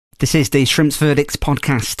This is the Shrimps Verdicts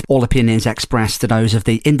podcast. All opinions expressed are those of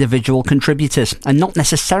the individual contributors and not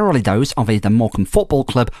necessarily those of either Morecambe Football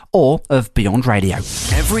Club or of Beyond Radio.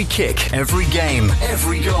 Every kick, every game,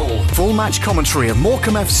 every goal. Full match commentary of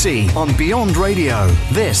Morecambe FC on Beyond Radio.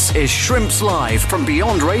 This is Shrimps Live from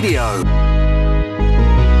Beyond Radio.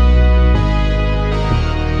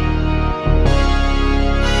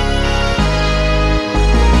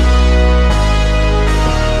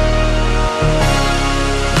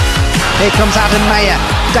 Here comes Adam Mayer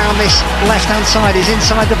down this left-hand side. He's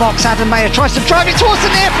inside the box. Adam Mayer tries to drive it towards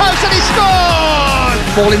the near post and he scored!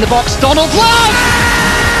 Ball in the box. Donald Love!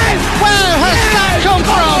 Where has that come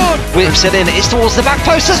from? Whips it in. It's towards the back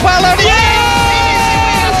post as well. And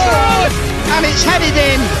yes! And it's headed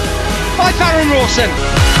in by Darren Rawson.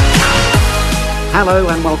 Hello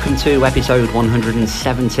and welcome to episode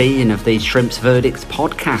 117 of the Shrimps Verdicts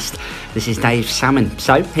podcast. This is Dave Salmon.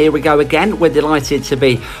 So here we go again. We're delighted to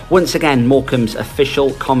be once again Morecambe's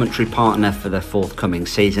official commentary partner for the forthcoming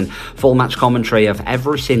season. Full match commentary of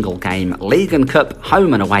every single game, League and Cup,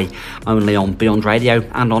 home and away, only on Beyond Radio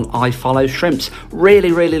and on iFollow Shrimps. Really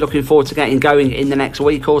looking forward to getting going in the next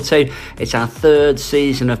week or two. It's our third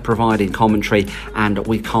season of providing commentary and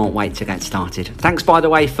we can't wait to get started. Thanks, by the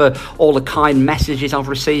way, for all the kind messages I've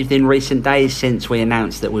received in recent days since we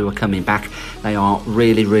announced that we were coming back. They are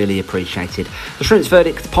really appreciated. The Shrimps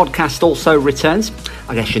Verdict podcast also returns.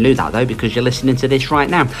 I guess you knew that though because you're listening to this right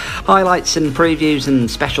now. Highlights and previews and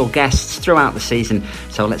special guests throughout the season.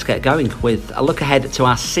 So let's get going with a look ahead to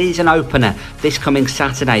our season opener this coming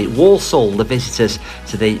Saturday. Walsall, the visitors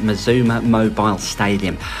to the Mazuma Mobile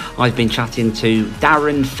Stadium. I've been chatting to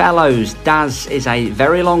Darren Fellows. Daz is a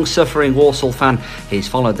very long-suffering Walsall fan. He's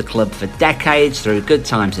followed the club for decades through good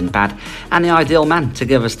times and bad, and the ideal man to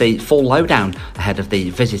give us the full lowdown ahead of the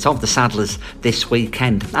visit of the Saddlers this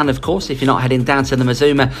weekend. And of course, if you're not heading down to the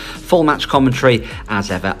Mazuma, full match commentary as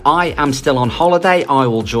ever. I am still on holiday. I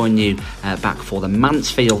will join you back for the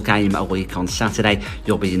Mansfield game a week on Saturday.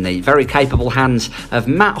 You'll be in the very capable hands of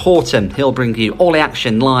Matt Horton. He'll bring you all the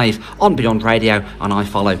action live on Beyond Radio and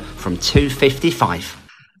iFollow from 2:55.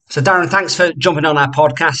 So Darren, thanks for jumping on our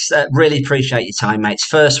podcast. Really appreciate your time, mates.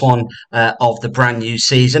 First one of the brand new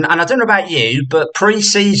season. And I don't know about you, but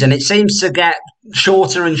pre-season, it seems to get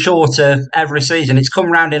shorter and shorter every season. It's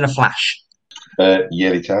come round in a flash.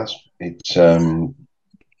 Yeah, it has.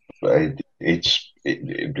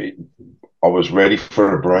 I was ready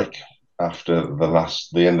for a break after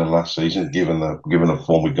the end of last season, given the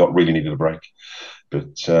form we got. Really needed a break.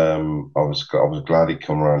 But I was glad it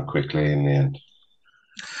come around quickly in the end.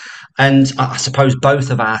 And I suppose both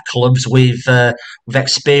of our clubs, we've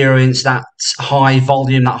experienced that high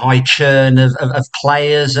volume, that high churn of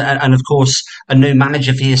players, and of course a new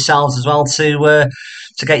manager for yourselves as well to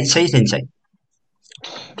get your teeth into.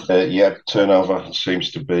 Yeah, turnover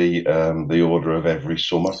seems to be the order of every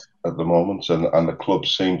summer at the moment, and the club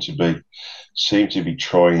seem to be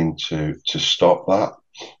trying to stop that.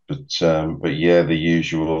 But yeah, the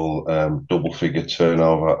usual double figure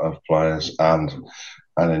turnover of players and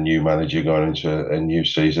a new manager going into a new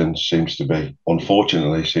season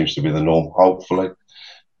unfortunately seems to be the norm. Hopefully,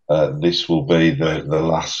 this will be the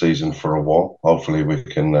last season for a while. Hopefully, we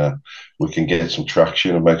can get some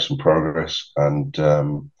traction and make some progress and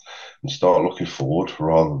start looking forward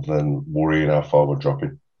rather than worrying how far we're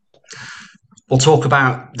dropping. We'll talk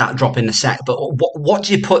about that drop in a sec, but what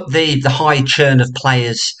do you put the high churn of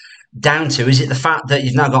players down to? Is it the fact that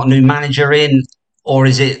you've now got a new manager in? Or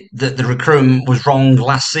is it that the recruitment was wrong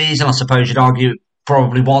last season? I suppose you'd argue it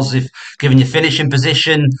probably was, if given your finishing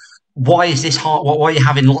position. Why is this hard? Why are you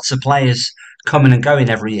having lots of players coming and going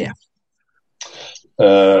every year?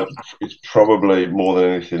 It's probably more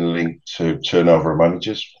than anything linked to turnover of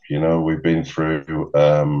managers. You know, we've been through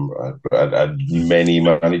many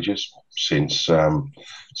managers since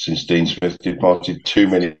Dean Smith departed. Too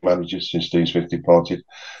many managers since Dean Smith departed.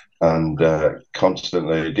 And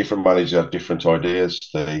constantly, different managers have different ideas.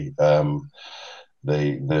 The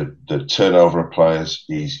turnover of players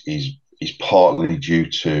is partly due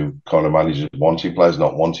to kind of managers wanting players,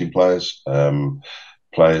 not wanting players.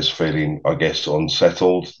 Players feeling, I guess,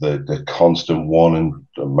 unsettled. The constant 1 and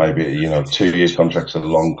maybe 2-year contracts are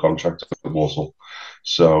long contracts at Walsall.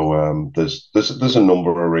 So there's a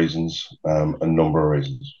number of reasons.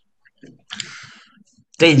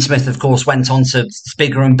 Dean Smith, of course, went on to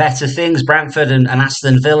bigger and better things, Brentford and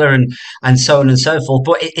Aston Villa and so on and so forth.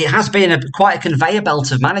 But it has been quite a conveyor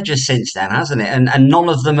belt of managers since then, hasn't it? And none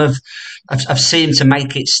of them have seemed to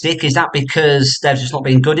make it stick. Is that because they've just not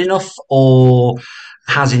been good enough? Or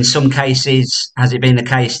has it been the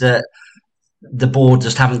case that the board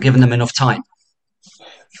just haven't given them enough time?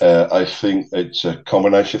 I think it's a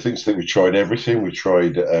combination of things. I think we tried everything. We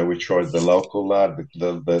tried the local lad,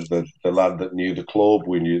 the lad that knew the club.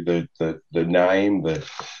 We knew the name,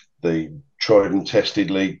 the tried and tested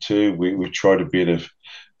League Two. We tried a bit of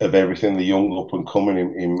everything. The young up and coming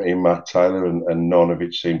in Matt Taylor, and none of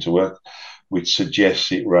it seemed to work, which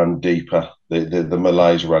suggests it ran deeper. The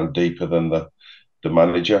Malays ran deeper than the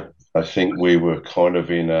manager. I think we were kind of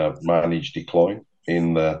in a managed decline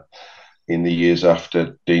in the years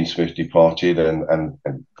after Dean Smith departed, and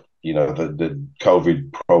you know the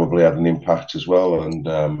COVID probably had an impact as well. And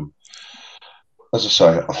as I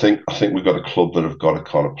say, I think we've got a club that have got a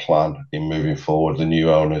kind of plan in moving forward. The new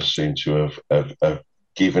owners seem to have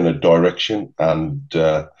given a direction, and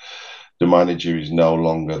the manager is no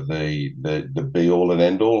longer the be all and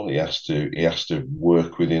end all. He has to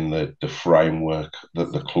work within the framework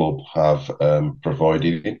that the club have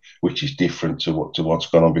provided in, which is different to what's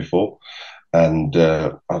gone on before. And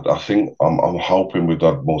I think I'm hoping we've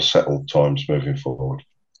got more settled times moving forward.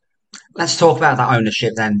 Let's talk about that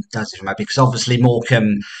ownership then, because obviously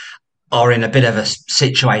Morecambe are in a bit of a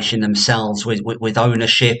situation themselves with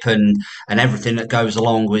ownership and everything that goes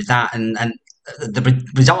along with that, and the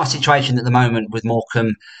bizarre situation at the moment with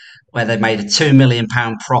Morecambe, where they've made a £2 million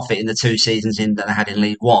profit in the 2 seasons that they had in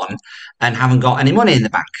League One, and haven't got any money in the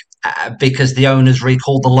bank because the owners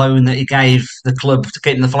recalled the loan that he gave the club to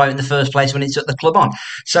keep them afloat in the first place when he took the club on.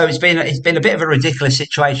 So it's been a bit of a ridiculous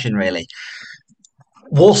situation, really.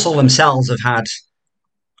 Walsall themselves have had,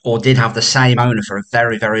 or did have, the same owner for a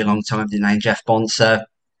very, very long time, didn't they? Jeff Bonser,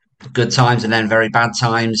 good times and then very bad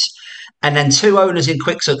times. And then 2 owners in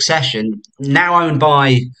quick succession, now owned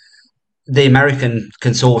by the American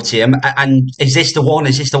consortium. And is this the one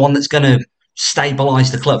that's going to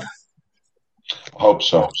stabilise the club? I hope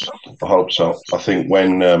so. I think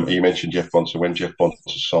when you mentioned Jeff Bonser, when Jeff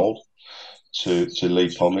Bonser sold to Lee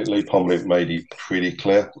Pomlett made it pretty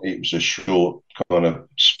clear it was a short kind of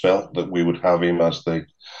spell that we would have him as the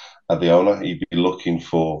owner. He'd be looking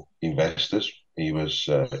for investors. He was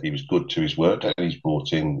good to his word, and he's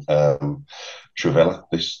brought in Trevella,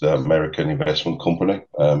 this American investment company.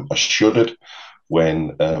 I shuddered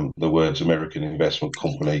when the words American investment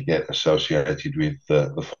company get associated with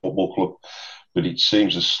the football club, but it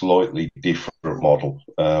seems a slightly different model.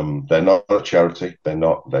 They're not a charity. They're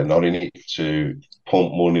not in it to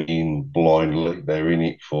pump money in blindly. They're in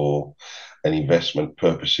it for an investment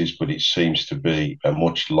purposes, but it seems to be a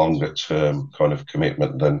much longer term kind of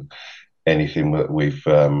commitment than anything that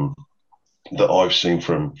I've seen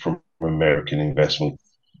from American investment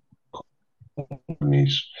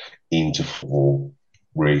companies into football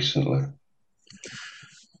recently.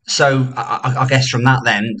 So I guess from that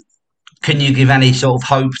then, can you give any sort of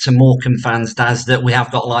hope to Morecambe fans, Daz, that we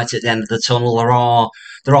have got light at the end of the tunnel?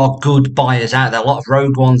 There are good buyers out there, a lot of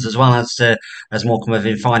rogue ones as well, as Morecambe have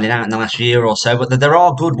been finding out in the last year or so. But there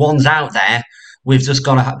are good ones out there. We've just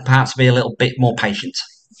got to perhaps be a little bit more patient.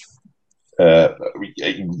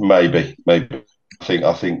 Maybe.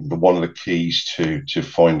 I think one of the keys to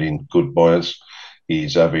finding good buyers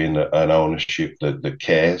is having an ownership that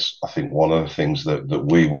cares. I think one of the things that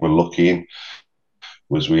we were lucky in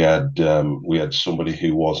was we had somebody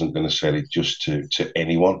who wasn't going to sell it just to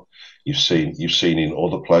anyone. You've seen in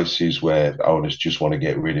other places where owners just want to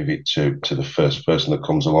get rid of it to the first person that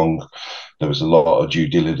comes along. There was a lot of due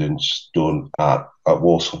diligence done at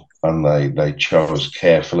Walsall, and they chose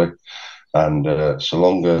carefully. And so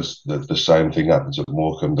long as the same thing happens at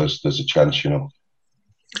Morecambe, there's a chance, you know.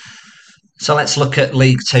 So let's look at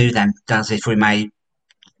League Two then, Daz, if we may.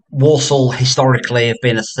 Walsall historically have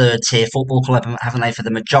been a third-tier football club, haven't they, for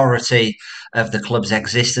the majority of the club's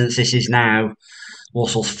existence. This is now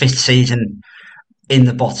Walsall's 5th season in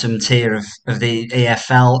the bottom tier of the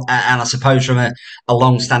EFL. And I suppose from a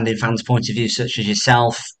long-standing fan's point of view, such as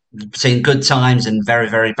yourself, seeing good times and very,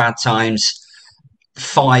 very bad times,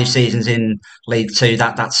 5 seasons in League Two,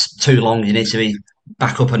 that's too long. You need to be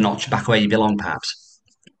back up a notch, back where you belong, perhaps.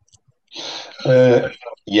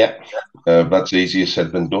 Yeah, that's easier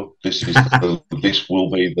said than done. This will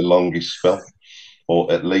be the longest spell,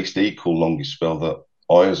 or at least equal longest spell that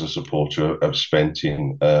I, as a supporter, have spent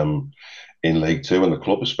in League Two, and the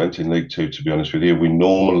club has spent in League Two. To be honest with you, we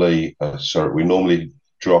normally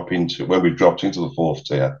drop into, when we dropped into the 4th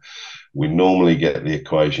tier, we normally get the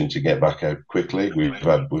equation to get back out quickly. We've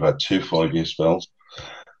had 2 5-year spells.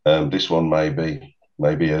 This one may be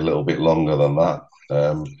a little bit longer than that.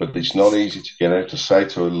 But it's not easy to get out. To say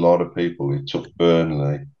to a lot of people, it took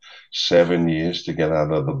Burnley 7 years to get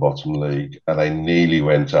out of the bottom league, and they nearly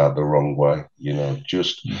went out the wrong way. You know,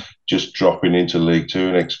 just dropping into League Two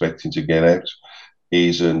and expecting to get out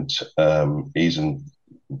isn't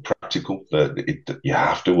You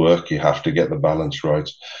have to work, you have to get the balance right,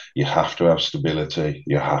 you have to have stability,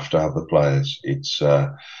 you have to have the players.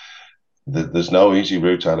 There's no easy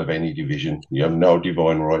route out of any division. You have no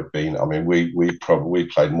divine right being. I mean, we probably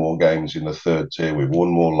played more games in the third tier. We've won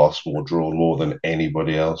more, lost more, drawn more than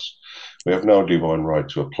anybody else. We have no divine right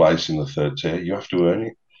to a place in the third tier. You have to earn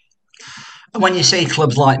it. And when you see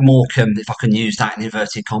clubs like Morecambe, if I can use that in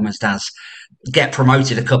inverted commas, Daz, get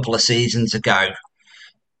promoted a couple of seasons ago,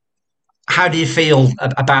 how do you feel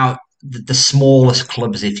about the smallest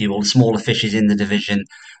clubs, if you will, the smaller fishes in the division,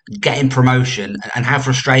 getting promotion? And how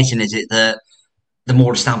frustrating is it that the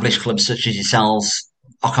more established clubs such as yourselves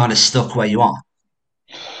are kind of stuck where you are?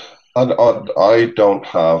 I don't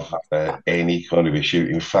have any kind of issue.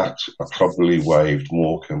 In fact, I probably waved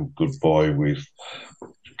Morecambe goodbye with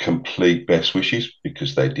complete best wishes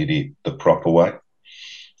because they did it the proper way.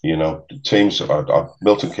 You know, teams,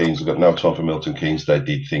 Milton Keynes, I've got no time for Milton Keynes. They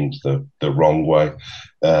did things the wrong way.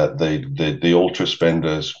 The ultra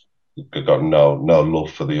spenders got no love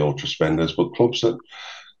for the ultra spenders, but clubs that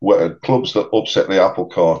upset the apple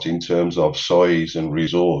cart in terms of size and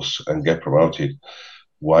resource and get promoted,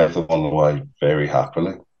 wave them on the way very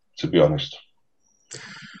happily, to be honest.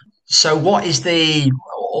 So what is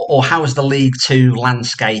or how has the League Two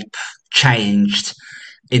landscape changed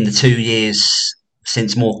in the 2 years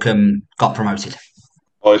since Morecambe got promoted?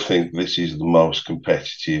 I think this is the most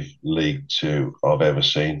competitive League Two I've ever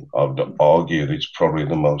seen. I'd argue that it's probably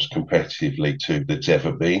the most competitive League Two that's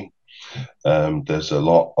ever been. There's a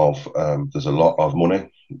lot of money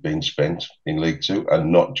being spent in League Two, and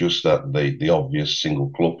not just that the obvious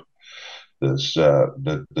single club. There's a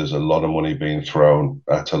lot of money being thrown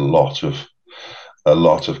at a lot of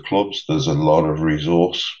clubs. There's a lot of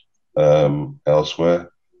resource elsewhere.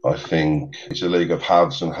 I think it's a league of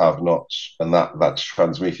haves and have-nots, and that's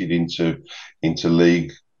transmitted into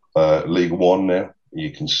League One now. You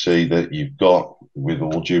can see that you've got, with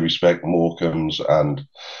all due respect, Morecambe's and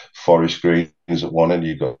Forest Green is at one end.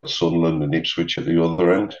 You've got Sunderland and Ipswich at the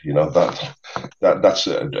other end. You know, that's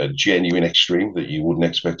a genuine extreme that you wouldn't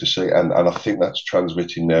expect to see, and I think that's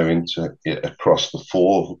transmitting now into across the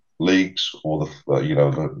four leagues, or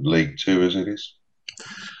the League Two as it is.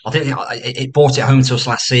 I think it brought it home to us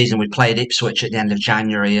last season. We played Ipswich at the end of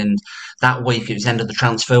January, and that week it was the end of the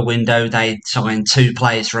transfer window. They signed 2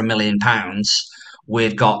 players for £1 million.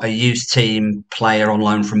 We'd got a youth team player on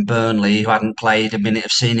loan from Burnley who hadn't played a minute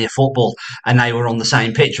of senior football, and they were on the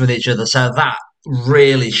same pitch with each other. So that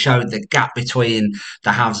really showed the gap between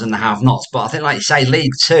the haves and the have-nots. But I think, like you say,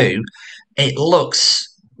 League Two, it looks,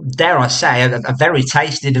 dare I say, a very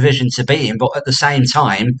tasty division to be in, but at the same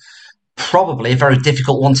time, probably a very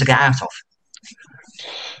difficult one to get out of.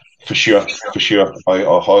 For sure. I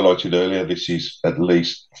highlighted earlier, this is at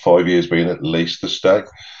least 5 years being at least the stay.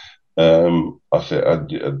 I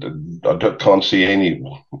can't see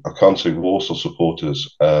Walsall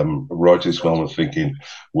supporters right at this moment thinking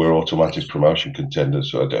we're automatic promotion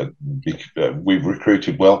contenders. We've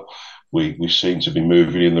recruited well. We seem to be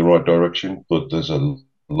moving in the right direction, but there's a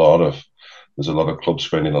lot of clubs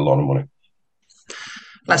spending a lot of money.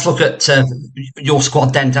 Let's look at your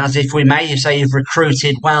squad then, Daz, if we may. You say you've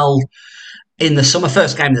recruited well in the summer,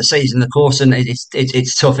 first game of the season, of course, and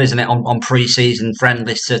it's tough, isn't it, on pre-season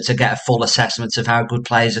friendlies to get a full assessment of how good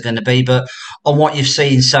players are going to be. But on what you've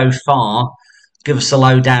seen so far, give us a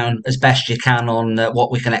lowdown as best you can on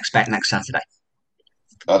what we can expect next Saturday.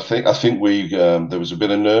 I think there was a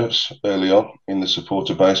bit of nerves early on in the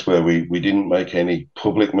supporter base where we didn't make any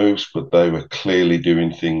public moves, but they were clearly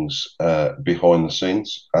doing things behind the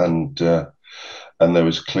scenes, and there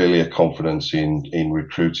was clearly a confidence in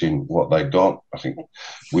recruiting what they got. I think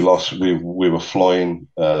we were flying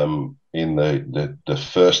in the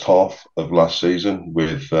first half of last season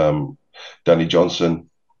with Danny Johnson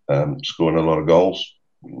scoring a lot of goals.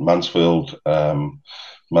 Mansfield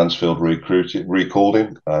recalled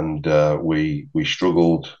him, and we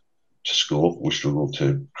struggled to score. We struggled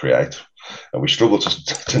to create, and we struggled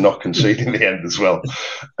to not concede in the end as well.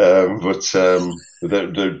 But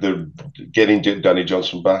the getting Danny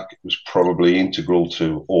Johnson back was probably integral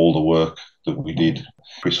to all the work that we did.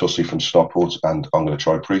 Chris Hussey from Stockport, and I'm going to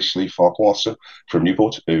try Priestley Farquharson from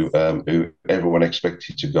Newport, who everyone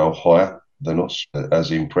expected to go higher than us,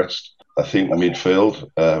 as impressed. I think the midfield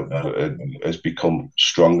has become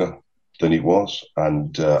stronger than it was,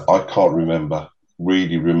 and I can't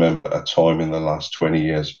really remember a time in the last 20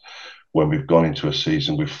 years when we've gone into a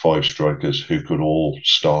season with 5 strikers who could all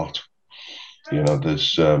start. You know,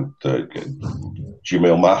 there's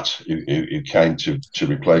Jamil Matt, who came to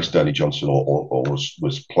replace Danny Johnson, or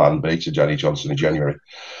was plan B to Danny Johnson in January.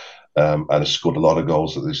 and has scored a lot of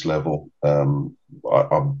goals at this level. I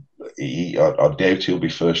doubt he'll be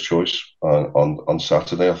first choice on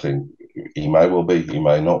Saturday. I think he may well be, he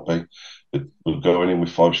may not be. But going in with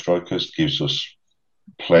 5 strikers gives us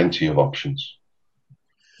plenty of options.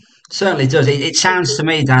 Certainly does. It sounds to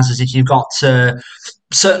me, Daz, as if you've got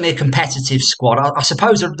certainly a competitive squad. I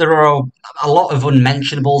suppose there are a lot of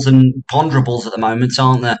unmentionables and ponderables at the moment,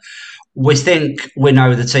 aren't there? We think we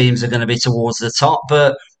know the teams are going to be towards the top,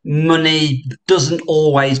 but money doesn't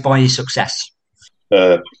always buy you success.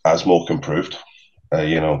 As Morecambe proved,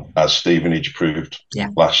 as Stevenage proved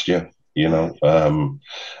last year,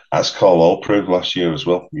 as Carlisle proved last year as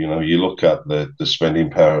well. You look at the spending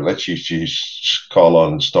power. Let's use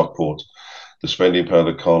Carlisle and Stockport. The spending power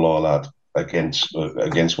that Carlisle had against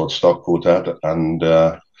what Stockport had, and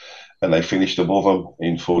they finished above them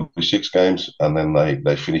in 46 games, and then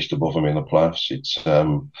they finished above them in the playoffs. It's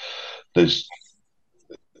there's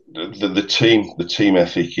the team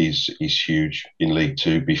ethic is huge in League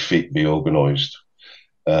Two. Be fit, be organised.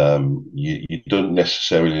 You don't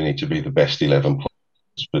necessarily need to be the best 11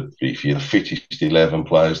 players, but if you're the fittest 11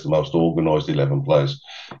 players, the most organised 11 players,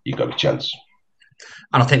 you've got a chance.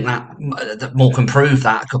 And I think that Morecambe proved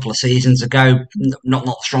that a couple of seasons ago. Not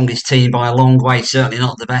the strongest team by a long way, certainly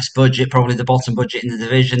not the best budget, probably the bottom budget in the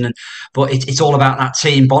division. But it's all about that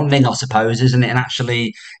team bonding, I suppose, isn't it? And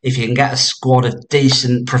actually, if you can get a squad of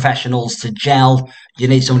decent professionals to gel, you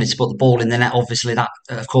need somebody to put the ball in the net. Obviously, that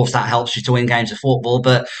helps you to win games of football.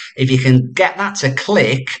 But if you can get that to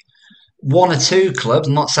click, 1 or 2 clubs,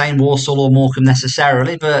 I'm not saying Walsall or Morecambe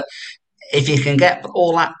necessarily, but if you can get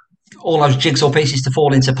all those jigsaw pieces to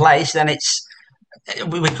fall into place, then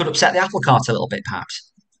we could upset the apple cart a little bit,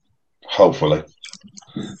 perhaps. Hopefully,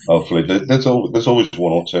 there's always 1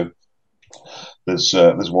 or 2. There's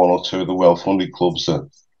 1 or 2 of the well-funded clubs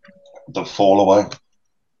that fall away.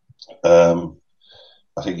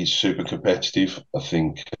 I think it's super competitive. I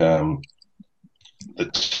think the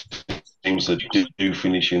teams that do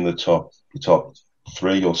finish in the top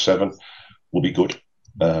 3 or 7 will be good,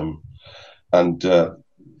 and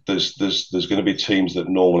there's going to be teams that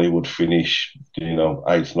normally would finish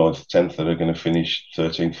 8th, 9th, 10th that are going to finish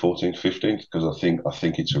 13th, 14th, 15th, because I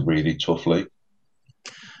think it's a really tough league.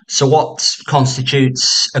 So what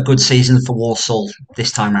constitutes a good season for Walsall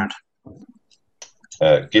this time round?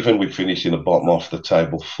 Given we've finished in the bottom half of the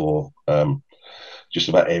table for just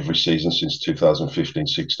about every season since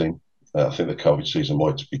 2015-16, I think the COVID season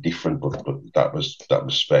might be different, but that was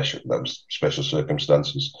special. That was special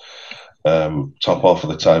circumstances. Top half of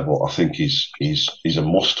the table, I think, is a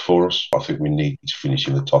must for us. I think we need to finish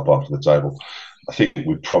in the top half of the table. I think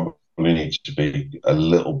we probably need to be a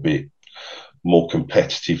little bit more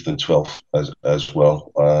competitive than 12th as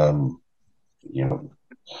well.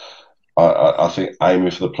 I think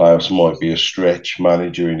aiming for the playoffs might be a stretch.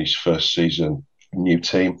 Manager in his first season, new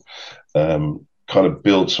team, kind of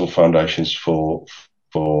build some foundations for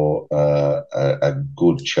a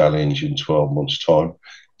good challenge in 12 months' time,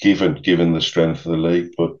 given the strength of the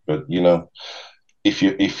league. But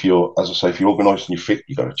if you're as I say, if you're organised and you're fit,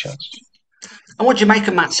 you've got a chance. And what do you make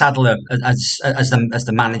of Matt Sadler as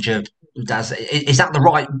the manager? Is that the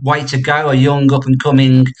right way to go? A young, up and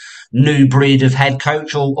coming, new breed of head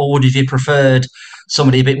coach, or would you preferred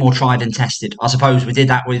somebody a bit more tried and tested? I suppose we did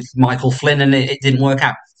that with Michael Flynn, and it didn't work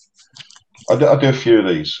out. I do a few of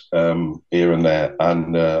these here and there,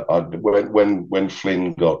 and when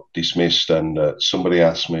Flynn got dismissed, and somebody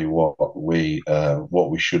asked me what we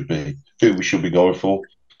should be, who we should be going for,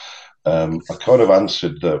 I kind of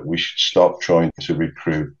answered that we should stop trying to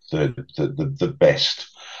recruit the best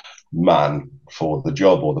man for the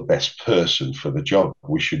job or the best person for the job.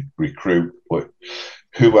 We should recruit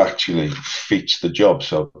who actually fits the job.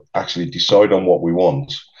 So actually decide on what we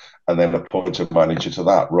want, and then appoint a manager to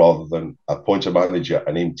that, rather than appoint a manager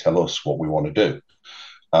and him tell us what we want to do.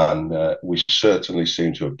 And we certainly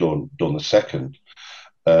seem to have done the second.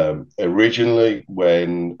 Originally,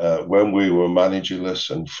 when we were managerless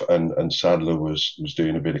and Sadler was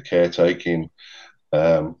doing a bit of caretaking,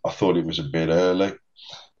 I thought it was a bit early.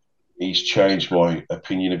 He's changed my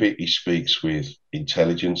opinion a bit. He speaks with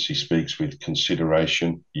intelligence. He speaks with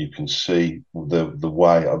consideration. You can see the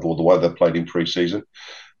way they played in pre-season.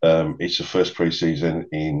 It's the first pre-season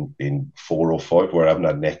in 4 or 5 where I haven't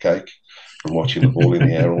had neck ache from watching the ball in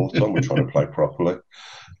the air all the time. We're trying to play properly.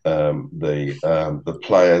 The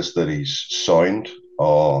players that he's signed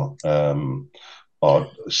are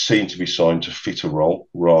seen to be signed to fit a role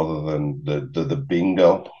rather than the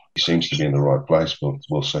bingo. He seems to be in the right place, but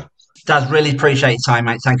we'll see. Daz, really appreciate your time,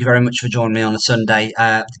 mate. Thank you very much for joining me on a Sunday.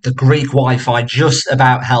 The Greek Wi-Fi just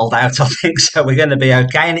about held out, I think, so we're going to be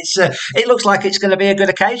okay. And it looks like it's going to be a good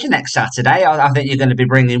occasion next Saturday. I think you're going to be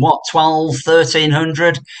bringing,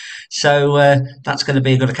 1,300? So that's going to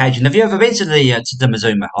be a good occasion. Have you ever been to the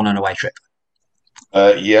Mazuma on an away trip?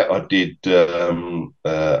 Yeah, I did.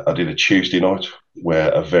 I did a Tuesday night where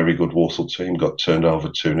a very good Walsall team got turned over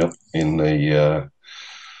 2-0 in the.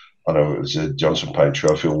 I know it was a Johnson Paint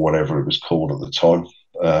Trophy or whatever it was called at the time,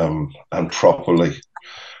 and properly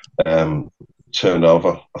turned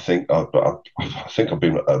over. I think I've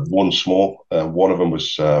been at one small. One of them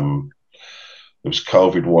was it was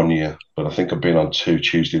COVID one year, but I think I've been on 2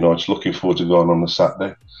 Tuesday nights. Looking forward to going on the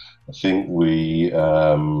Saturday. I think we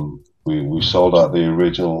sold out the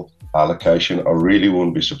original allocation. I really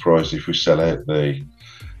wouldn't be surprised if we sell out the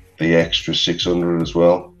extra 600 as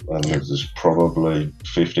well. And there's probably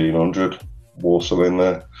 1,500 Walsall in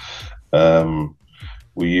there.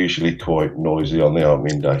 We're usually quite noisy on the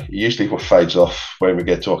opening day. It usually fades off when we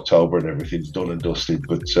get to October and everything's done and dusted.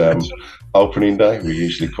 But opening day, we're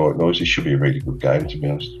usually quite noisy. Should be a really good game, to be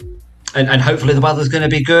honest. And hopefully the weather's going to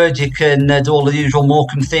be good. You can do all the usual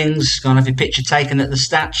Morecambe things. Go and have your picture taken at the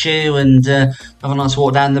statue and have a nice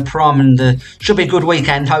walk down the prom. And should be a good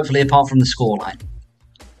weekend, hopefully, apart from the scoreline.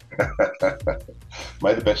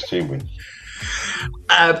 May the best team win.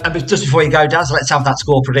 Just before you go, Daz, let's have that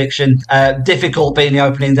score prediction. Difficult being the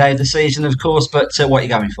opening day of the season, of course, but what are you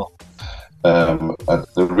going for?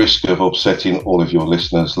 At the risk of upsetting all of your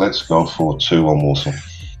listeners, let's go for 2-1 Walsall.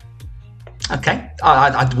 Okay,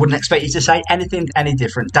 I wouldn't expect you to say anything any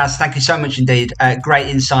different. Daz, thank you so much indeed. Great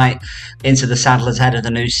insight into the Saddlers ahead of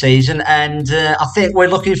the new season, and I think we're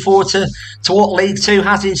looking forward to what League Two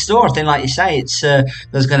has in store. I think, like you say, it's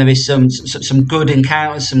there's going to be some good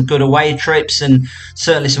encounters, some good away trips, and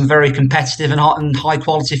certainly some very competitive and high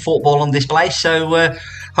quality football on display. So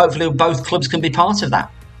hopefully both clubs can be part of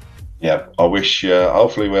that. Yeah, I wish.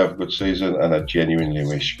 Hopefully we have a good season, and I genuinely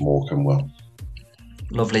wish Morecambe well.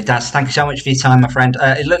 Lovely, Daz. Thank you so much for your time, my friend.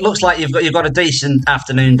 It looks like you've got a decent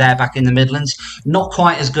afternoon there back in the Midlands. Not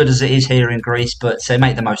quite as good as it is here in Greece, but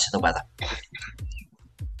make the most of the weather.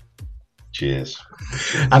 Cheers.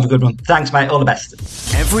 Have a good one. Thanks, mate. All the best.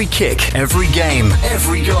 Every kick, every game,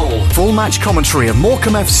 every goal. Full match commentary of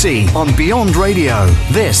Morecambe FC on Beyond Radio.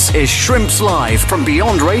 This is Shrimps Live from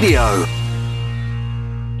Beyond Radio.